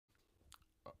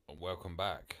welcome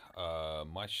back.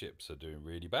 My ships are doing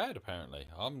really bad. Apparently,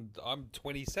 I'm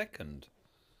 22nd.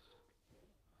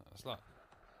 It's like,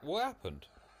 what happened?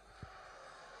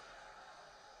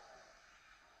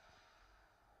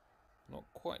 Not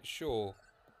quite sure.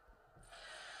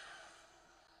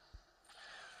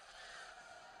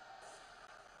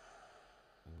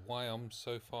 Why I'm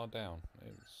so far down?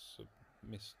 It's a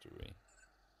mystery.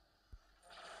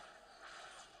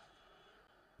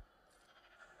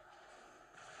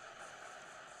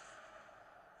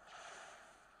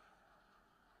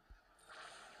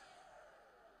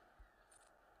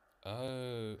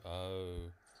 Oh.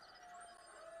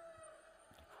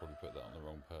 Probably put that on the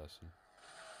wrong person.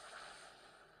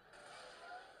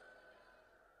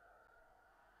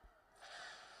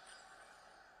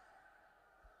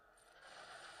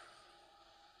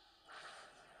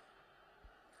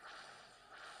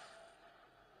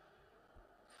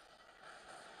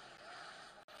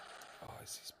 Oh,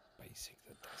 it's this basic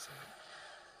that does it.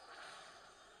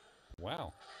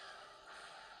 Wow.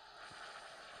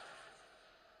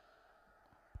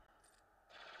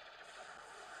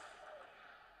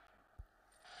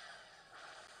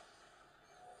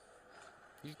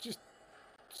 You just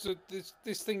so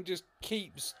this thing just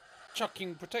keeps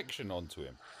chucking protection onto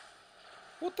him.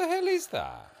 What the hell is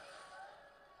that?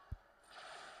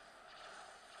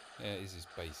 Yeah, it is this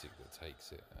basic that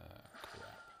takes it.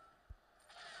 Crap.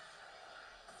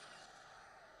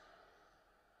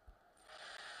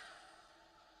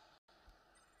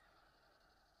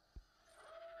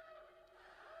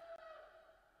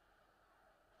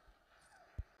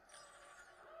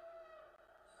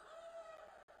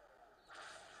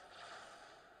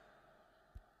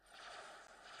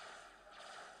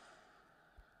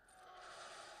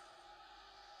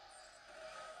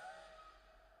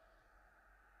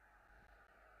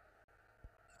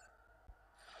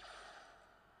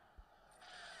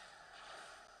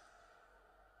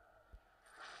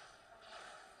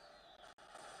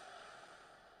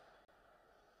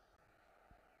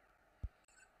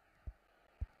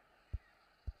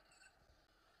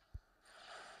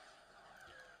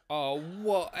 Oh,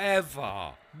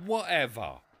 whatever.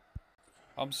 Whatever.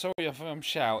 I'm sorry if I'm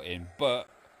shouting, but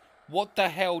what the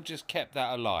hell just kept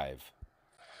that alive?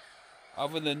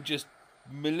 Other than just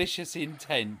malicious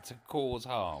intent to cause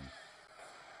harm.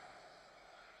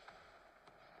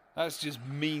 That's just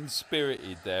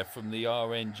mean-spirited there from the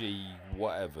RNG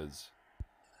whatevers.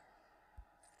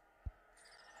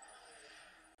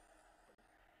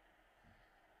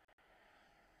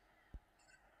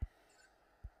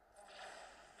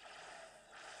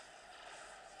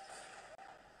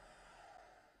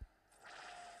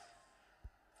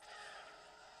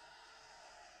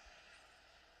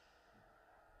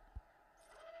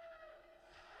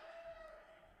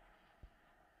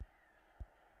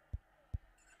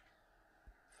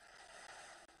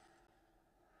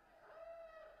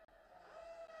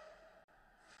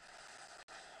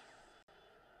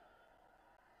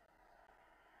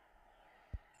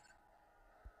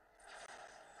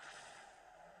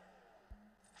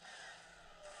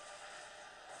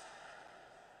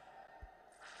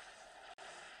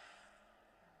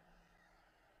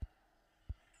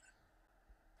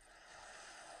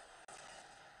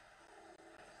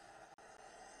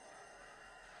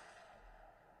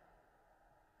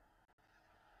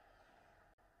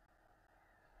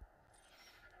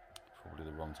 Probably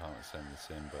the wrong time to send this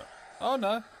in, but... Oh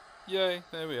no! Yay,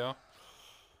 there we are.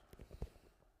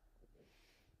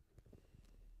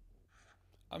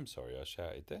 I'm sorry I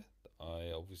shouted there.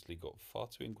 I obviously got far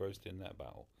too engrossed in that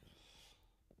battle.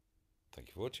 Thank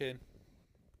you for watching.